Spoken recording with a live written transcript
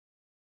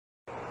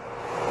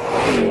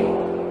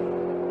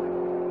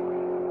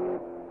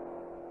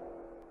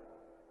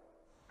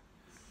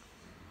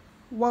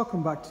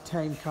Welcome back to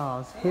Thame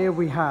Cars. Here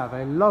we have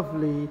a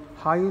lovely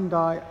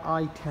Hyundai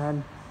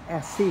I10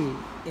 SE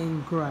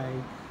in grey.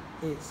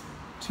 It's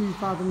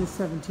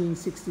 2017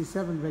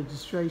 67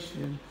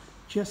 registration,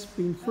 just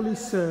been fully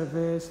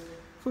serviced,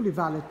 fully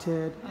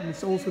validated, and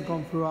it's also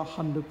gone through a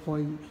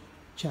 100-point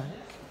check.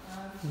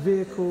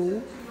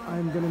 Vehicle,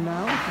 I'm going to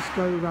now just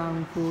go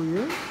around for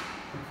you.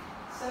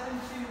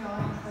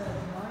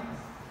 72939.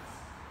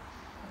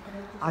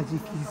 As you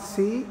can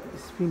see,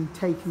 it's been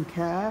taken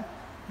care.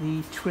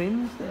 The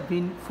trims have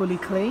been fully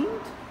cleaned.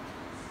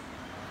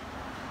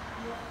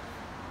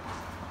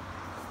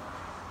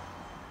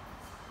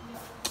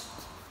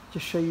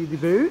 Just show you the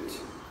boot.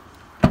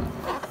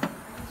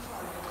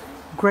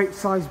 Great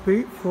size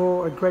boot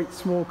for a great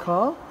small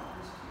car.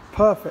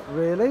 Perfect,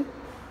 really.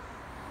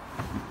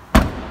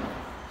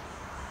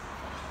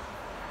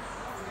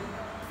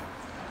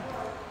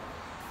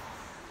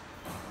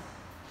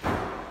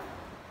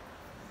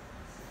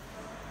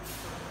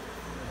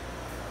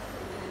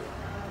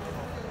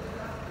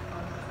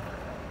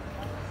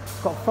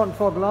 Got front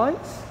fog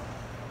lights.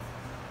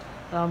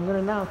 I'm going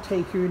to now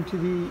take you into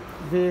the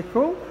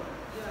vehicle.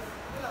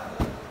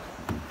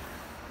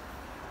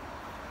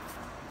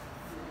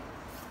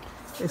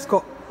 It's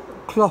got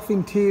cloth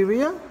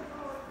interior.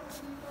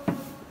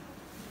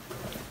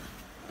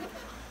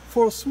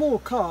 For a small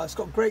car, it's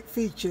got great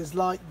features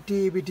like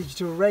DAB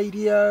digital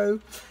radio,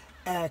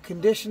 air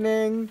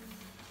conditioning,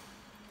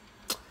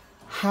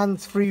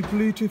 hands-free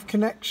Bluetooth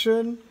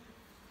connection,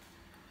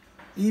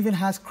 even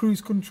has cruise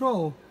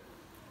control,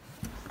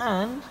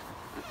 and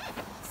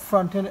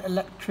front end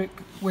electric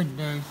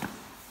windows.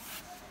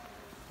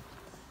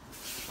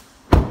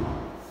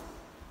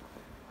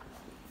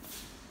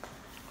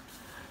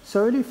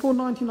 So only for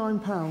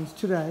 £99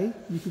 today,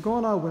 you can go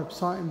on our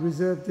website and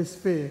reserve this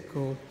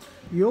vehicle.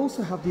 You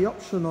also have the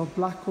option of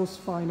Blackhorse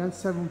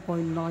Finance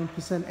 7.9%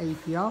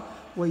 APR,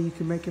 where you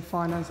can make a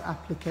finance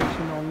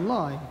application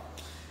online.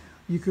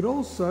 You could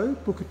also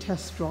book a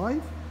test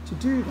drive. To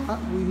do that,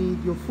 we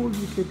need your full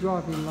UK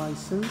driving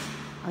licence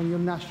and your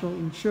national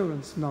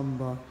insurance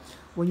number.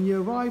 When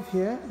you arrive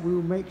here, we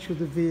will make sure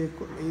the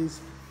vehicle is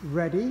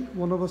ready.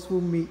 One of us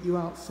will meet you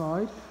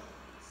outside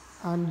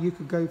and you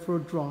could go for a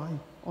drive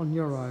on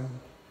your own.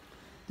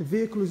 The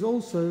vehicle is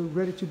also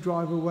ready to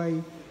drive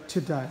away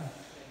today.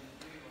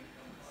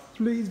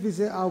 Please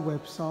visit our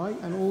website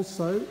and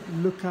also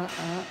look at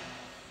our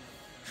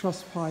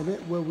Trustpilot,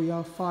 where we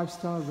are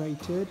 5-star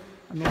rated,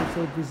 and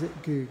also visit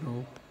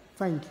Google.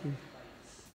 Thank you.